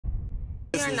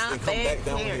They're not bad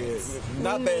parents.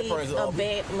 Not bad parents. A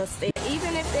bad mistake.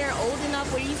 Even if they're old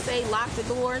enough where you say lock the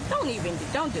doors,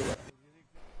 don't do it.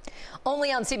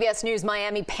 Only on CBS News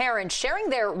Miami, parents sharing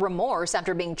their remorse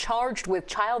after being charged with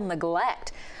child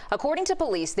neglect. According to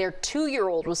police, their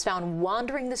 2-year-old was found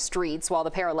wandering the streets while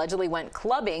the pair allegedly went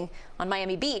clubbing on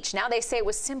Miami Beach. Now they say it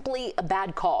was simply a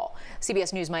bad call.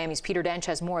 CBS News Miami's Peter Dench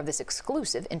has more of this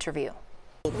exclusive interview.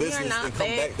 We are not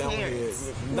bad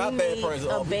parents. Not bad parents.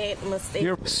 A bad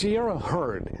mistake. Sierra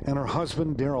Hurd and her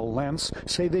husband Daryl Lentz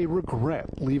say they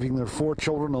regret leaving their 4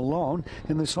 children alone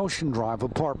in this Ocean Drive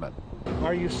apartment.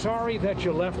 Are you sorry that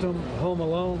you left them home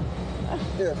alone?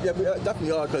 Yeah, we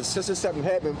definitely are, because since this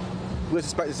happened, we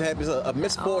expect this to happen. It's a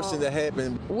misfortune that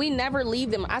happened. We never leave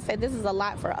them. I said this is a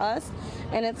lot for us,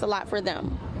 and it's a lot for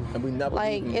them. And we never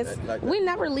we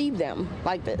never leave them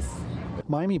like this.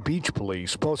 Miami Beach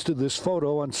police posted this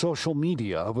photo on social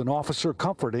media of an officer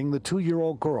comforting the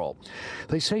 2-year-old girl.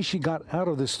 They say she got out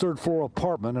of this 3rd-floor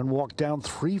apartment and walked down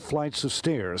 3 flights of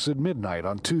stairs at midnight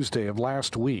on Tuesday of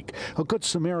last week. A Good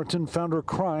Samaritan found her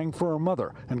crying for her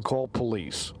mother and called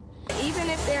police. Even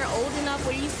if they're old enough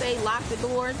where you say lock the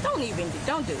doors,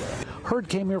 don't do it. Hurd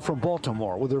came here from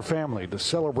Baltimore with her family to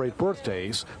celebrate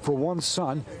birthdays for one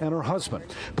son and her husband.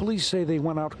 Police say they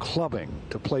went out clubbing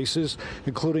to places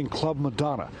including Club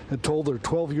Madonna and told their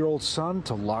 12-year-old son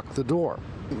to lock the door.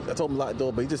 I told him to lock the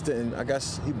door, but he just didn't. I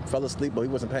guess he fell asleep, but he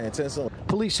wasn't paying attention.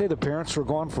 Police say the parents were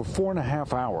gone for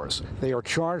 4.5 hours. They are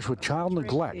charged with child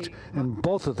neglect, and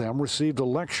both of them received a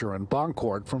lecture in bond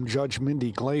court from Judge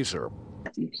Mindy Glazer.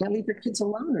 You can't leave your kids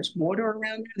alone. There's water around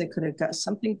there. They could have got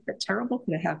something terrible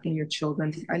could have happened to your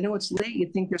children. I know it's late. You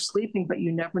think they're sleeping, but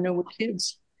you never know with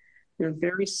kids. They're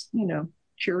very,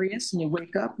 curious, and you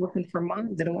wake up looking for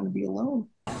mom. They don't want to be alone.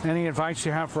 Any advice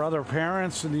you have for other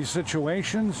parents in these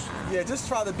situations? Yeah, just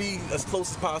try to be as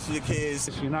close as possible to your kids.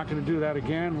 You're not going to do that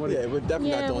again? Yeah, we're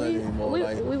definitely not doing it anymore.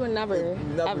 We would never,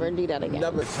 ever do that again.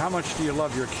 Never. How much do you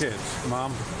love your kids,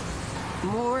 Mom?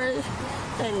 More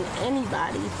than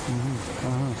anybody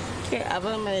can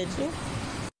ever imagine.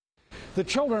 The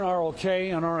children are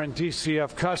okay and are in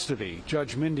DCF custody.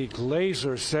 Judge Mindy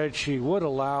Glazer said she would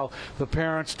allow the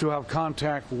parents to have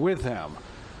contact with them.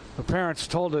 The parents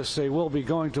told us they will be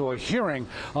going to a hearing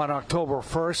on October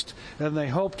 1st, and they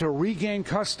hope to regain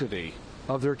custody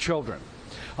of their children.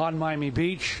 On Miami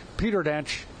Beach, Peter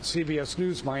Dench, CBS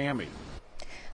News, Miami.